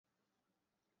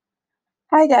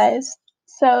Hi guys.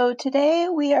 So today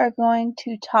we are going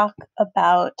to talk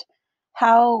about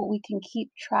how we can keep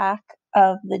track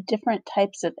of the different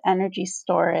types of energy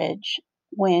storage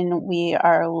when we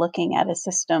are looking at a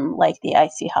system like the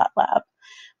icy hot lab.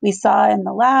 We saw in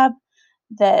the lab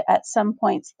that at some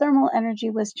points thermal energy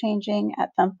was changing,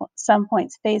 at some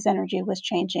points phase energy was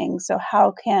changing. So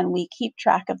how can we keep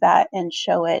track of that and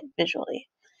show it visually?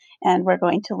 And we're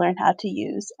going to learn how to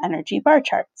use energy bar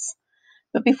charts.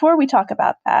 But before we talk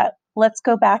about that, let's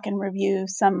go back and review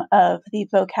some of the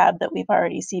vocab that we've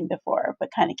already seen before,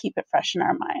 but kind of keep it fresh in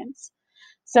our minds.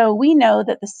 So we know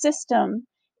that the system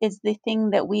is the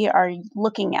thing that we are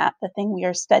looking at, the thing we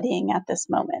are studying at this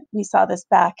moment. We saw this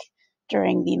back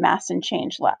during the mass and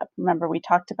change lab. Remember, we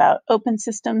talked about open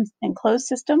systems and closed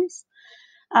systems.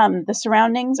 The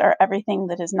surroundings are everything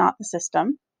that is not the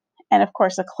system. And of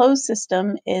course, a closed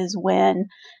system is when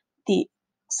the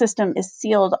system is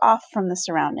sealed off from the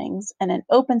surroundings, and an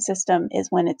open system is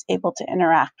when it's able to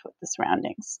interact with the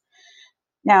surroundings.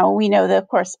 Now, we know that, of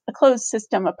course, a closed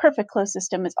system, a perfect closed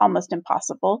system, is almost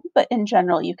impossible, but in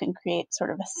general, you can create sort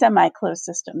of a semi-closed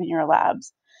system in your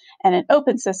labs. And an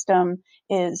open system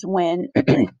is when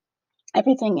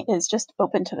everything is just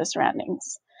open to the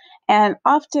surroundings. And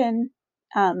often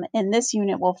in this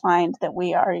unit, we'll find that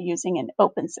we are using an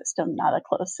open system, not a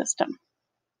closed system.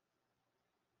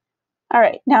 All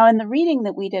right, now in the reading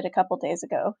that we did a couple days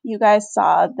ago, you guys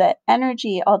saw that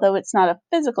energy, although it's not a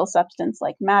physical substance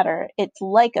like matter, it's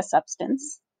like a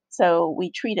substance. So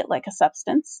we treat it like a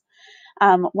substance.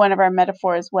 One of our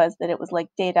metaphors was that it was like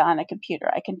data on a computer.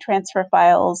 I can transfer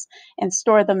files and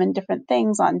store them in different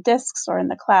things on disks or in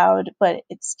the cloud, but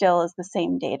it still is the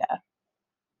same data.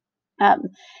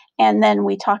 And then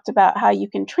we talked about how you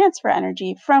can transfer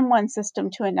energy from one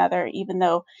system to another, even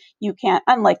though you can't,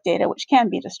 unlike data, which can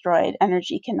be destroyed,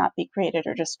 energy cannot be created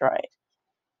or destroyed.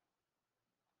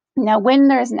 Now, when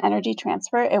there's an energy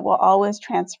transfer, it will always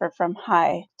transfer from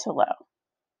high to low.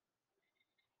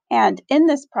 And in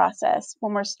this process,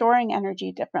 when we're storing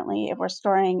energy differently, if we're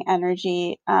storing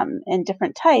energy in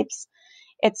different types,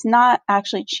 it's not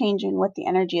actually changing what the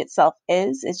energy itself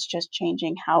is, it's just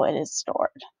changing how it is stored.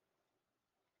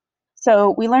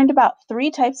 So we learned about 3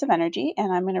 types of energy,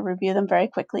 and I'm going to review them very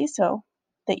quickly so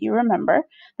that you remember.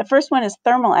 The first one is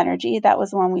thermal energy. That was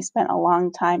the one we spent a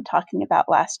long time talking about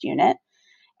last unit.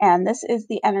 And this is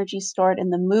the energy stored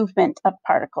in the movement of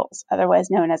particles,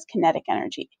 otherwise known as kinetic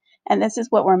energy. And this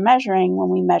is what we're measuring when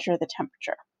we measure the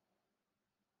temperature.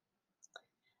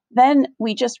 Then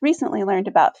we just recently learned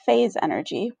about phase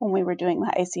energy when we were doing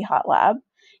the icy hot lab.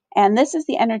 And this is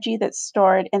the energy that's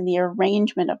stored in the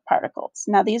arrangement of particles.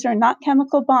 Now, these are not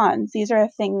chemical bonds. These are a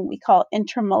thing we call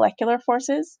intermolecular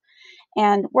forces.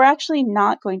 And we're actually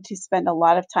not going to spend a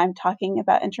lot of time talking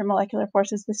about intermolecular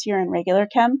forces this year in regular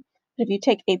chem. But if you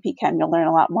take AP Chem, you'll learn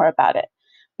a lot more about it.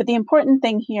 But the important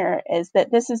thing here is that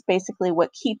this is basically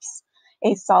what keeps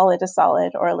a solid,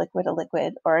 or a liquid,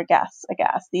 or a gas,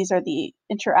 These are the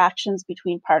interactions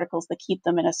between particles that keep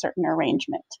them in a certain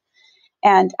arrangement.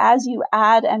 And as you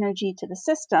add energy to the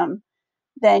system,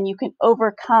 then you can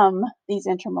overcome these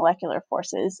intermolecular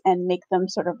forces and make them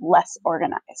sort of less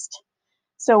organized.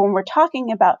 So when we're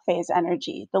talking about phase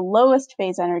energy, the lowest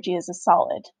phase energy is a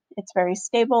solid. It's very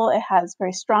stable. It has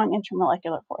very strong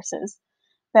intermolecular forces.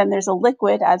 Then there's a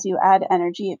liquid. As you add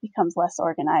energy, it becomes less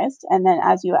organized. And then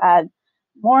as you add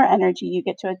more energy, you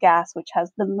get to a gas, which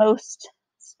has the most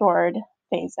stored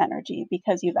phase energy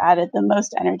because you've added the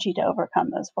most energy to overcome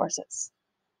those forces.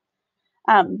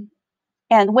 And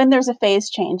when there's a phase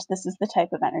change, this is the type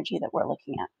of energy that we're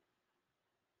looking at.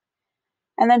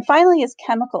 And then finally is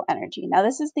chemical energy. Now,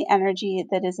 this is the energy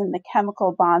that is in the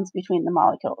chemical bonds between the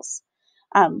molecules.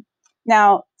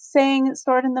 Now, saying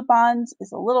stored in the bonds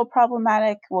is a little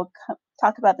problematic. We'll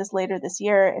talk about this later this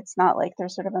year. It's not like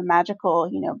there's sort of a magical,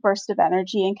 burst of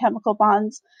energy in chemical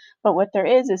bonds, but what there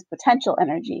is potential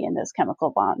energy in those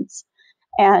chemical bonds.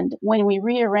 And when we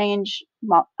rearrange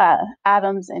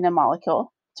atoms in a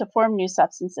molecule to form new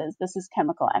substances, this is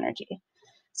chemical energy.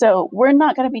 So we're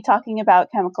not going to be talking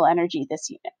about chemical energy this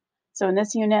unit. So in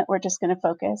this unit, we're just going to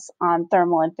focus on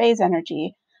thermal and phase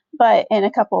energy. But in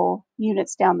a couple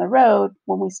units down the road,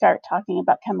 when we start talking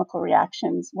about chemical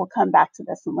reactions, we'll come back to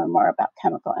this and learn more about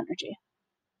chemical energy.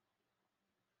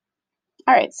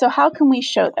 All right, so how can we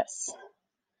show this?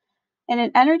 In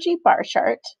an energy bar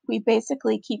chart, we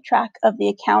basically keep track of the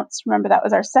accounts. Remember, that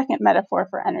was our second metaphor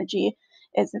for energy,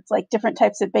 is it's like different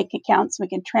types of bank accounts. We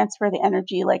can transfer the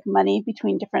energy like money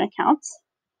between different accounts.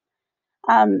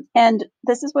 And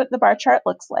this is what the bar chart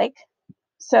looks like.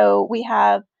 So we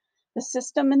have the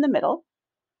system in the middle,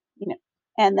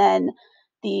 and then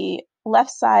the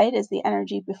left side is the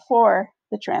energy before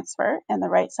the transfer, and the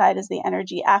right side is the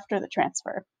energy after the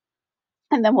transfer.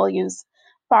 And then we'll use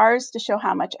bars to show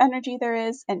how much energy there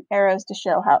is and arrows to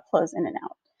show how it flows in and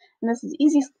out. And this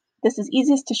is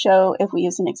easiest to show if we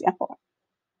use an example.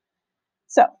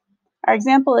 So our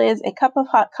example is a cup of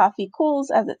hot coffee cools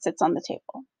as it sits on the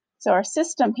table. So our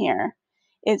system here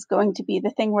is going to be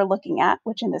the thing we're looking at,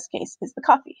 which in this case is the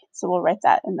coffee. So we'll write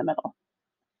that in the middle.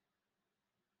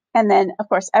 And then, of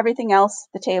course, everything else,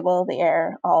 the table, the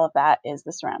air, all of that is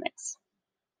the surroundings.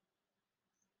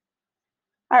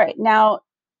 All right, now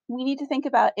we need to think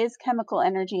about, is chemical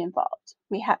energy involved?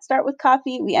 We start with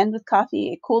coffee, we end with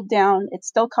coffee, it cooled down, it's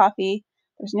still coffee,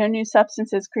 there's no new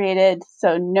substances created,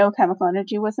 so no chemical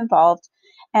energy was involved.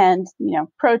 And,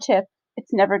 pro tip,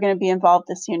 it's never going to be involved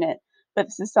this unit, but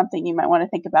this is something you might want to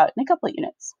think about in a couple of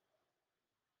units.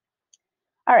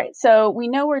 All right, so we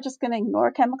know we're just going to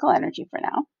ignore chemical energy for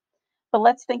now, but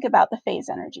let's think about the phase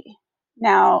energy.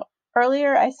 Now,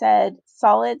 earlier I said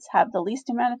solids have the least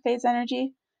amount of phase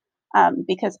energy,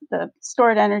 because the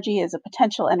stored energy is a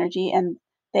potential energy, and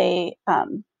they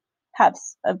have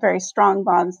very strong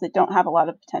bonds that don't have a lot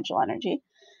of potential energy.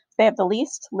 They have the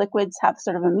least, liquids have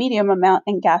sort of a medium amount,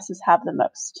 and gases have the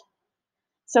most.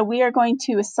 So we are going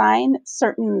to assign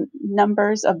certain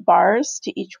numbers of bars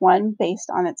to each one based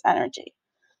on its energy.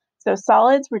 So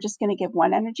solids, we're just going to give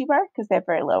 1 energy bar because they have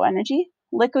very low energy.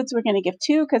 Liquids, we're going to give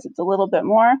 2 because it's a little bit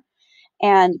more.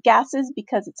 And gases,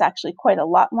 because it's actually quite a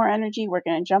lot more energy, we're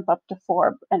going to jump up to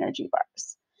 4 energy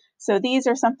bars. So these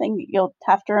are something you'll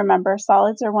have to remember.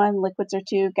 Solids are 1, liquids are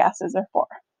 2, gases are 4.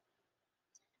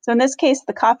 So in this case,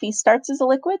 the coffee starts as a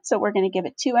liquid, so we're going to give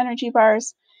it 2 energy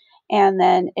bars, and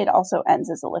then it also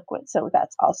ends as a liquid, so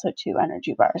that's also 2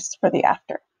 energy bars for the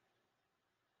after.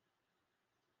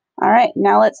 All right,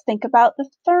 now let's think about the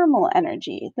thermal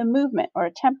energy, the movement or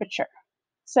temperature.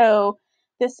 So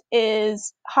this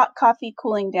is hot coffee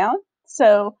cooling down.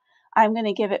 So I'm going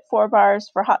to give it 4 bars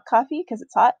for hot coffee because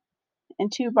it's hot,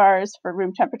 and 2 bars for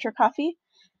room temperature coffee.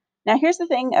 Now here's the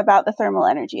thing about the thermal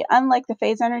energy. Unlike the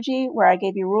phase energy where I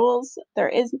gave you rules,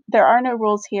 there are no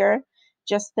rules here,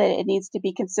 just that it needs to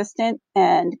be consistent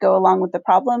and go along with the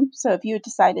problem. So if you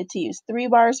decided to use 3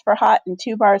 bars for hot and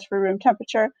 2 bars for room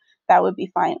temperature, that would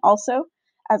be fine also,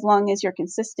 as long as you're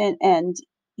consistent and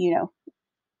you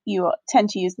tend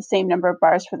to use the same number of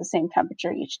bars for the same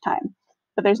temperature each time.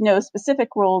 But there's no specific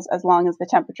rules as long as the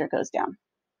temperature goes down.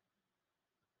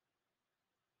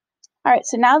 All right,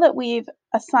 so now that we've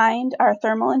assigned our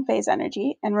thermal and phase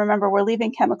energy, and remember we're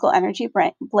leaving chemical energy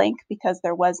blank because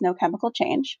there was no chemical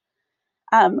change,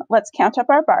 let's count up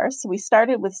our bars. So we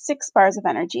started with 6 bars of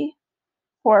energy,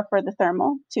 4 for the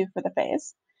thermal, 2 for the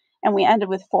phase, and we ended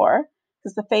with 4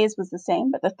 because the phase was the same,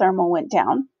 but the thermal went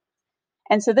down.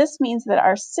 And so this means that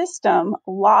our system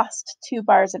lost 2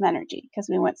 bars of energy because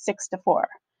we went 6 to 4.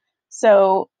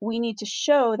 So we need to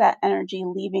show that energy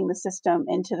leaving the system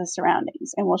into the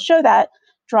surroundings. And we'll show that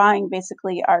drawing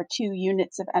basically our 2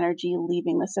 units of energy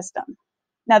leaving the system.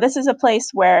 Now this is a place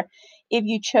where if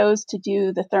you chose to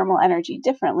do the thermal energy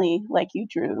differently, like you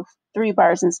drew 3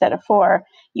 bars instead of 4,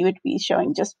 you would be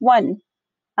showing just 1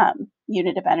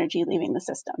 unit of energy leaving the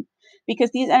system.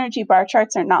 Because these energy bar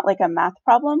charts are not like a math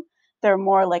problem, they're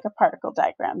more like a particle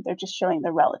diagram. They're just showing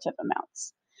the relative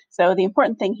amounts. So the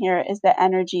important thing here is that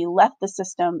energy left the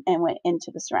system and went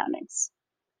into the surroundings.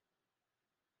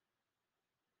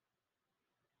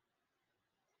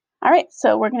 All right,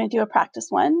 so we're going to do a practice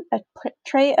one. A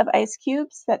tray of ice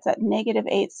cubes that's at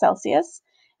 -8 Celsius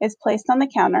is placed on the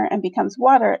counter and becomes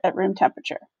water at room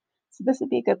temperature. So this would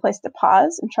be a good place to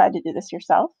pause and try to do this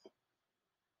yourself.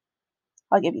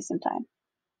 I'll give you some time.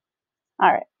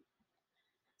 All right.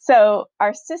 So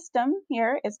our system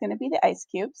here is going to be the ice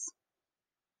cubes.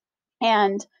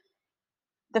 And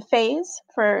the phase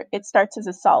for it starts as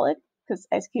a solid because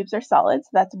ice cubes are solids. So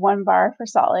that's 1 bar for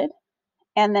solid.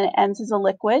 And then it ends as a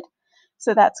liquid.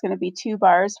 So that's going to be 2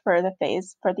 bars for the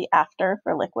phase for the after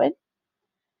for liquid.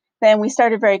 Then we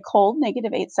started very cold,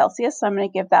 -8 Celsius. So I'm going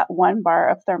to give that 1 bar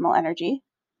of thermal energy.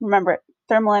 Remember,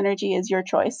 thermal energy is your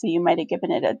choice. So you might have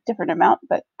given it a different amount,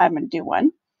 but I'm going to do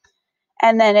 1.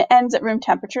 And then it ends at room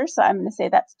temperature. So I'm going to say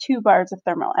that's 2 bars of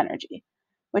thermal energy,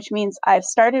 which means I've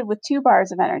started with 2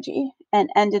 bars of energy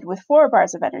and ended with 4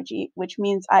 bars of energy, which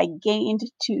means I gained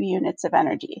 2 units of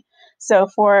energy. So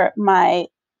for my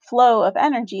flow of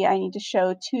energy, I need to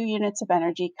show 2 units of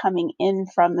energy coming in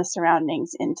from the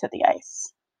surroundings into the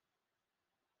ice.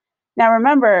 Now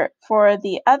remember, for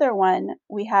the other one,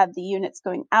 we had the units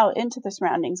going out into the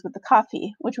surroundings with the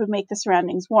coffee, which would make the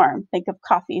surroundings warm. Think of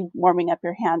coffee warming up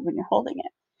your hand when you're holding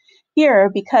it. Here,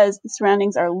 because the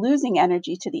surroundings are losing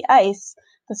energy to the ice,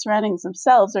 the surroundings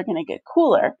themselves are going to get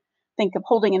cooler. Think of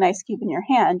holding an ice cube in your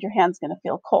hand's going to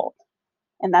feel cold.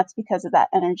 And that's because of that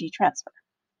energy transfer.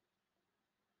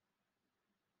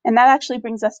 And that actually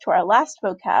brings us to our last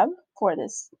vocab for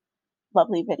this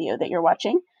lovely video that you're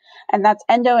watching, and that's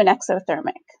endo and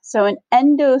exothermic. So an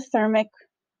endothermic,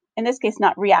 in this case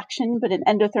not reaction, but an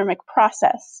endothermic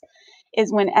process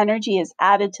is when energy is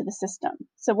added to the system.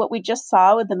 So what we just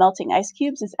saw with the melting ice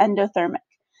cubes is endothermic.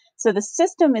 So the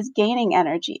system is gaining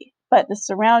energy, but the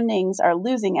surroundings are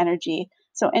losing energy.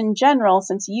 So in general,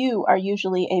 since you are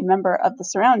usually a member of the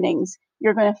surroundings,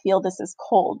 you're going to feel this as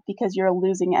cold because you're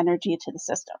losing energy to the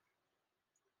system.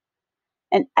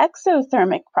 An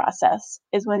exothermic process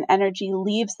is when energy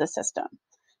leaves the system.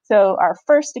 So our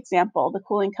first example, the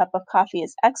cooling cup of coffee,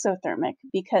 is exothermic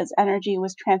because energy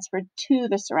was transferred to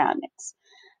the surroundings.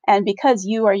 And because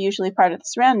you are usually part of the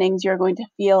surroundings, you're going to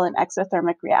feel an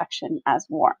exothermic reaction as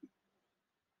warm.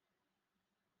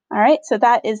 All right, so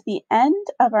that is the end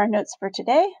of our notes for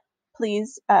today.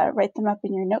 Please write them up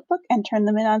in your notebook and turn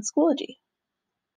them in on Schoology.